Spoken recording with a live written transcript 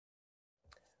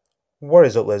What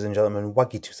is up, ladies and gentlemen?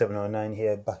 Waggy2709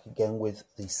 here, back again with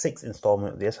the 6th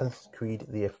installment of the Assassin's Creed,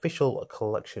 the official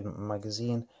collection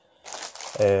magazine.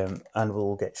 And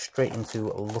we'll get straight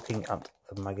into looking at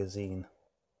the magazine.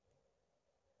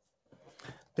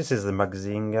 This is the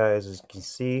magazine, guys, as you can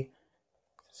see.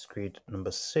 Assassin's Creed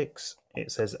number 6.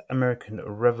 It says American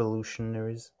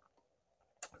Revolutionaries,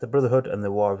 the Brotherhood and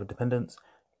the War of Independence,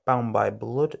 bound by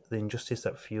blood, the injustice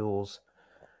that fuels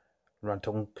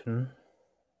Ratonhnhaké.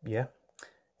 Yeah.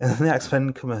 And the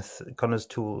X-Men cometh Connor's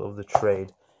tool of the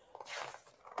trade.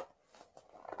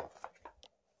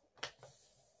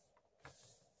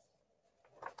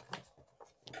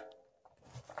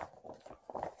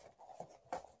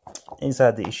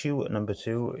 Inside the issue, number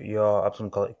 2, your, I'm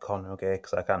going to call it Connor, okay,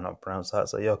 because I cannot pronounce that.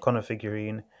 So your Connor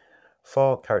figurine,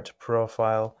 4 character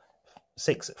profile,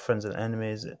 6 friends and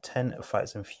enemies, 10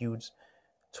 fights and feuds,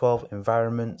 12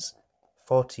 environments,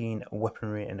 14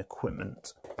 weaponry and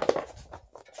equipment.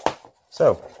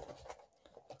 So,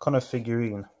 Connor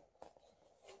figurine.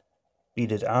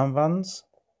 Beaded armbands,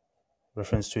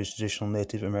 reference to his traditional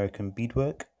Native American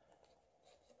beadwork.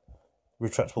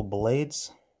 Retractable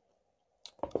blades,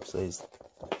 obviously his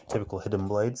typical hidden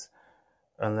blades.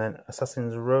 And then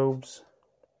assassin's robes,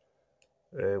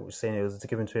 which saying it was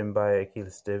given to him by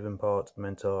Achilles Davenport,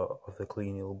 mentor of the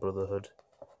Colonial Brotherhood.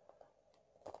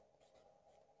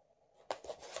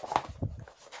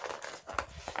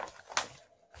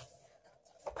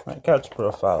 Right, character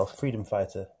profile, freedom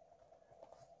fighter.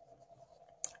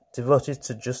 Devoted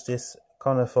to justice,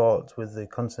 Connor fought with the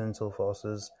Continental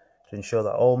Forces to ensure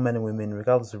that all men and women,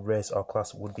 regardless of race or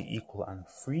class, would be equal and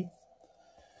free.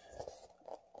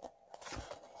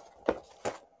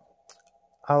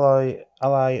 Ally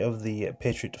of the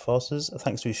Patriot Forces,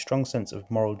 thanks to his strong sense of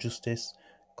moral justice,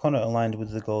 Connor aligned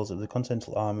with the goals of the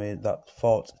Continental Army that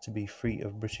fought to be free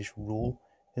of British rule.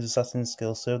 His assassin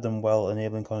skills served them well,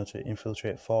 enabling Connor to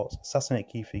infiltrate forts, assassinate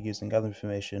key figures, and gather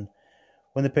information.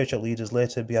 When the Patriot leaders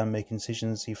later began making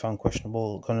decisions he found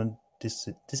questionable, Connor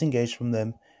disengaged from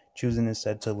them, choosing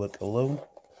instead to work alone.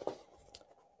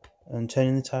 And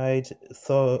turning the tide,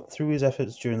 through his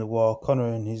efforts during the war, Connor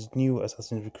and his new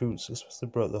assassin recruits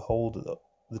successfully broke the hold that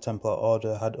the Templar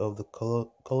Order had over the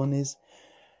colonies.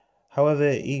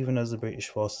 However, even as the British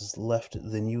forces left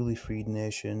the newly freed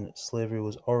nation, slavery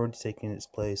was already taking its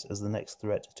place as the next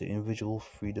threat to individual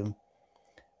freedom.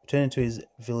 Returning to his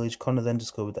village, Connor then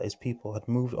discovered that his people had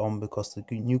moved on because the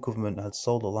new government had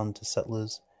sold the land to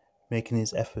settlers, making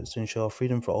his efforts to ensure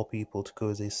freedom for all people to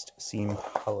coexist seem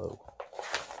hollow.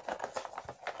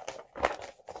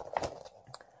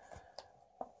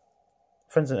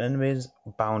 Friends and enemies,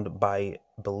 bound by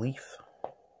belief.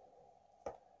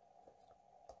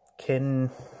 Kinitio?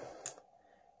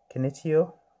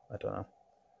 I don't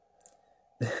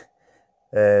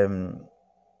know.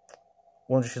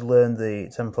 Once she learned the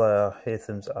Templar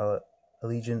Haytham's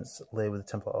allegiance lay with the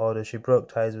Templar Order, she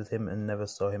broke ties with him and never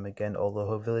saw him again, although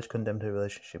her village condemned her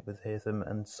relationship with Haytham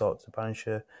and sought to banish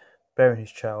her. Bearing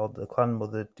his child, the clan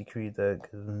mother decreed that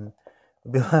Gavin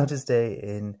would be allowed to stay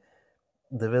in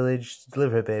the village to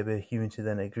deliver her baby. Humanity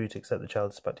then agreed to accept the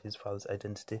child despite his father's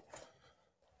identity.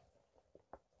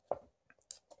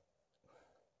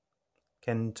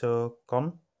 Kento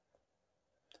Kon.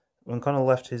 When Connor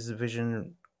left his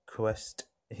vision quest,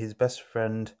 his best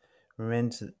friend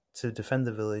remained to defend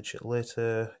the village.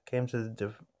 Later came to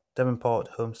the Devonport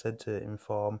homestead to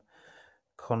inform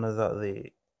Connor that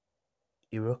the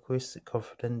Iroquois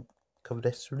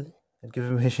Confederacy had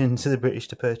given permission to the British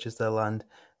to purchase their land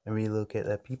and relocate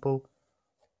their people.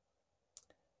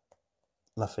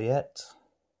 Lafayette.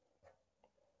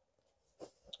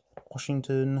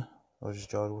 Washington, or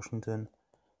just George Washington.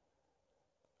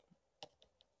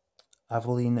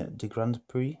 Aveline de Grand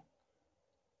Prix.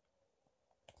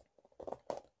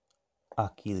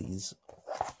 Achilles.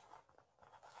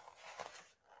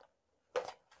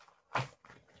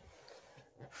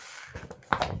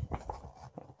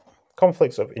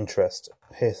 Conflicts of interest.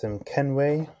 Haytham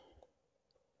Kenway,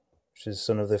 which is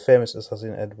son of the famous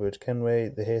assassin Edward Kenway.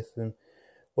 The Haytham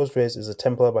was raised as a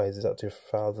Templar by his adoptive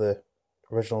father,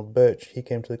 Reginald Birch. He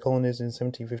came to the colonies in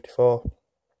 1754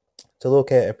 to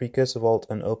locate a precursor vault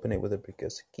and open it with a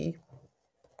precursor key.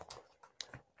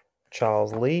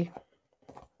 Charles Lee.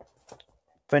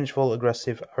 Vengeful,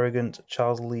 aggressive, arrogant,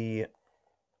 Charles Lee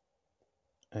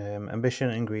ambition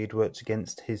and greed worked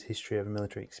against his history of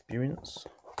military experience.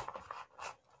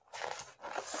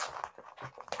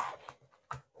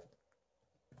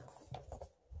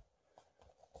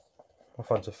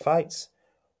 Off on to fights.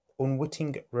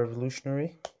 Unwitting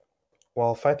revolutionary.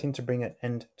 While fighting to bring an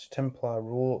end to Templar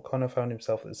rule, Connor found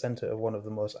himself at the centre of one of the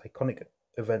most iconic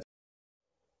events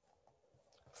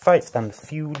Fights and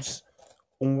feuds.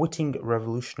 Unwitting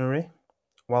revolutionary.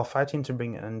 While fighting to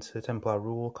bring an end to Templar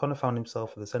rule, Connor found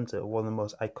himself at the centre of one of the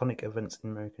most iconic events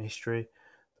in American history,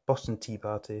 the Boston Tea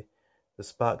Party, the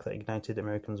spark that ignited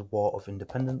Americans' War of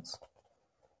Independence.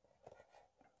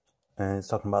 And it's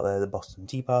talking about the Boston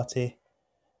Tea Party,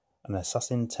 an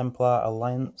Assassin Templar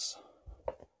alliance,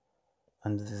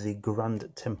 and the Grand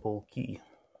Temple Key.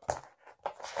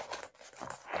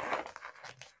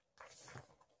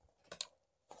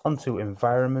 Onto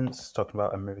environments, talking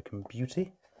about American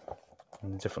beauty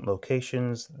and different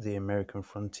locations, the American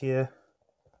frontier,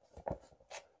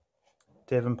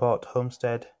 Davenport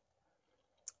Homestead,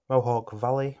 Mohawk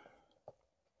Valley,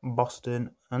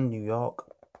 Boston and New York.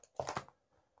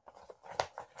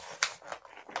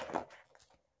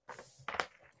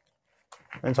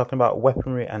 And talking about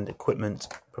weaponry and equipment,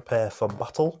 prepare for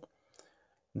battle,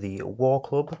 the War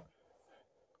Club,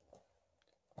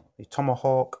 the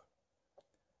Tomahawk,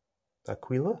 the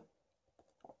Aquila,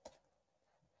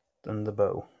 and the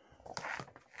bow.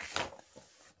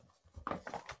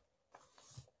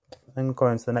 Then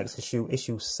going to the next issue,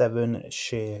 issue 7,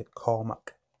 Shea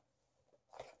Cormac.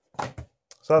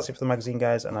 So that's it for the magazine,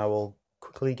 guys, and I will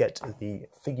quickly get the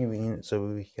figurine so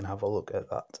we can have a look at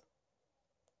that.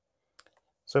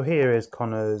 So here is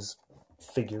Connor's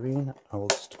figurine. I will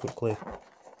just quickly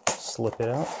slip it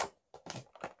out.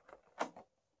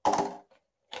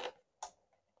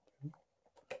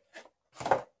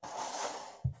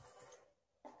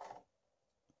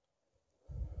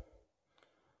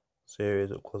 So here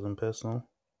is up close and personal.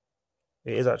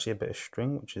 It is actually a bit of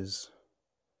string, which is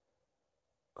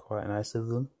quite nice of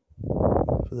them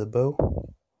for the bow.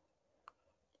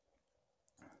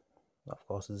 That, of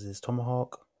course, is his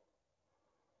tomahawk.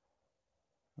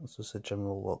 That's just a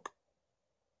general look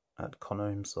at Connor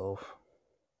himself.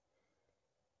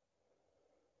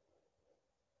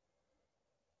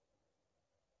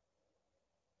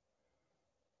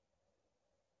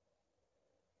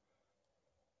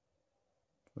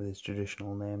 With his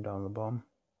traditional name down the bottom.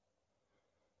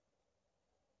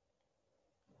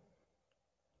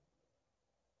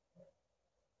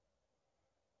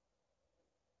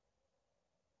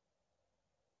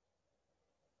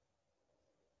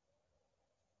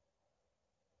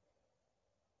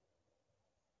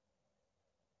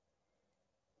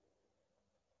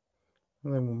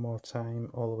 And then one more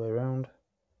time all the way around.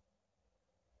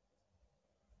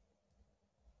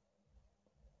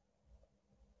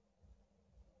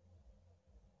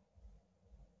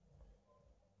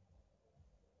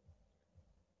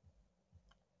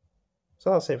 So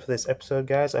that's it for this episode,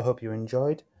 guys. I hope you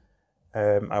enjoyed.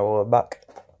 I will be back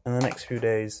in the next few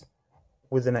days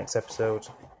with the next episode.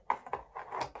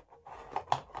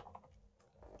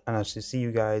 And I shall see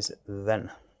you guys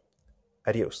then.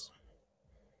 Adios.